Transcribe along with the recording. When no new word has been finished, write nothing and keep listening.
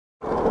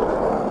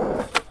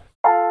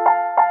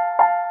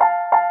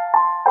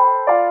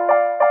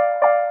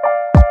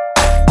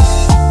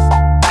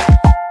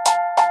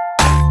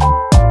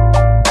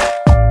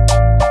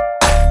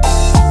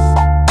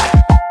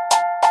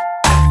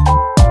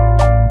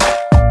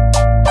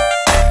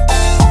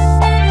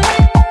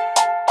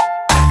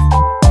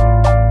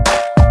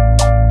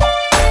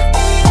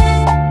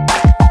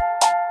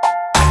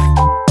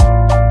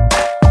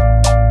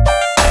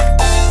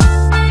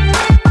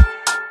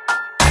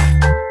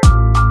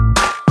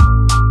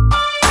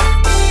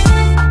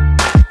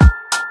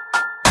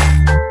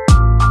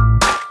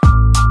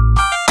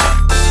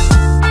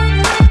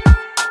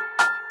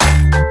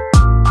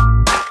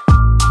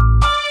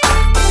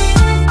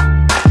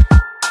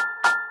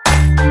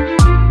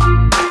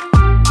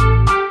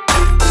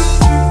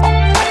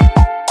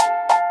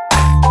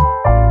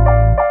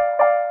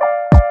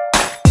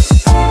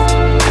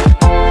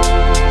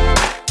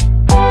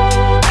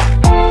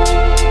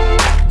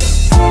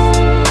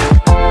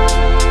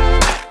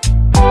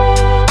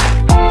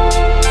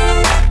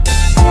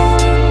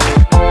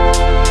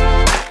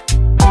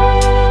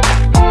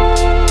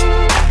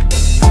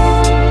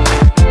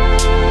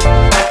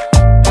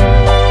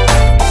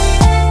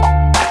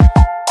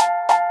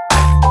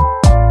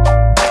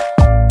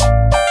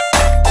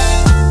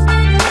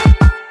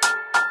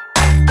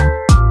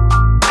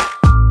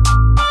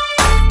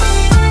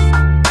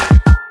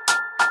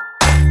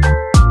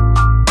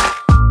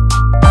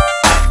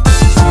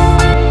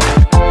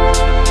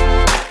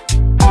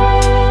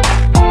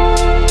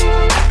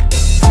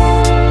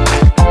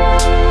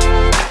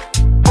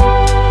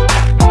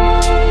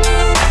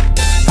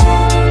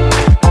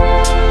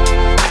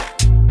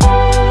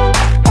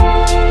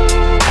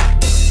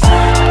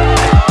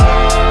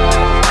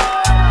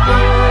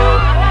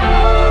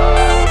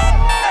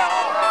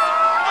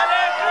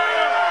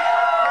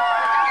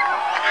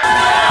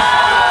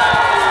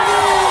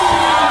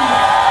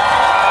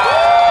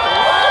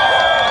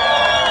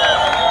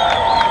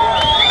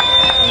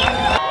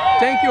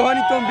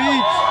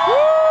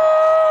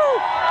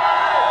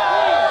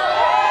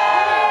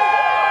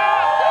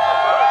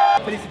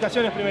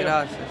felicitaciones primero.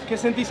 Gracias. ¿Qué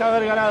sentís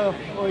haber ganado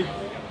hoy?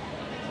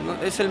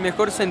 Es el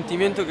mejor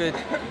sentimiento que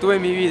tuve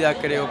en mi vida,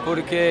 creo,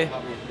 porque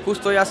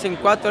justo hoy hacen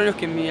 4 años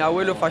que mi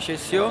abuelo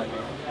falleció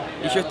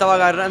y yo estaba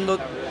agarrando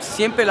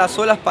siempre las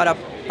olas para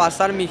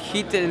pasar mi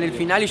hit en el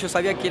final y yo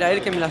sabía que era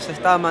él que me las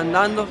estaba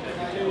mandando.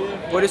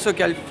 Por eso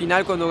que al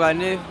final cuando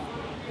gané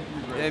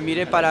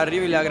miré para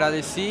arriba y le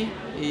agradecí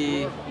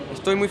y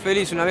estoy muy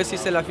feliz. Una vez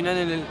hice la final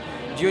en el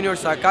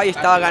Juniors acá y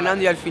estaba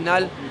ganando y al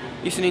final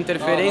hice una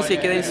interferencia y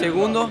quedé en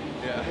segundo.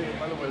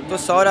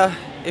 Entonces ahora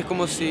es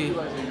como si...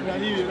 Un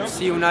alivio, ¿no?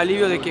 Sí, un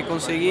alivio de que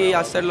conseguí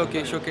hacer lo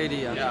que yo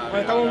quería. Bueno,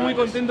 estamos muy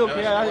contentos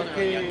que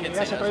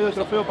haya traído el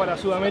trofeo para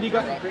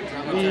Sudamérica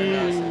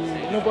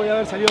y no podía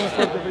haber salido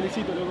mejor. Te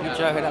felicito, loco.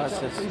 Muchas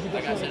gracias.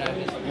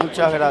 Felicitaciones.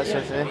 Muchas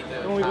gracias.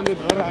 Estamos muy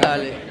contentos, ¿verdad?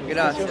 Dale,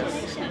 gracias.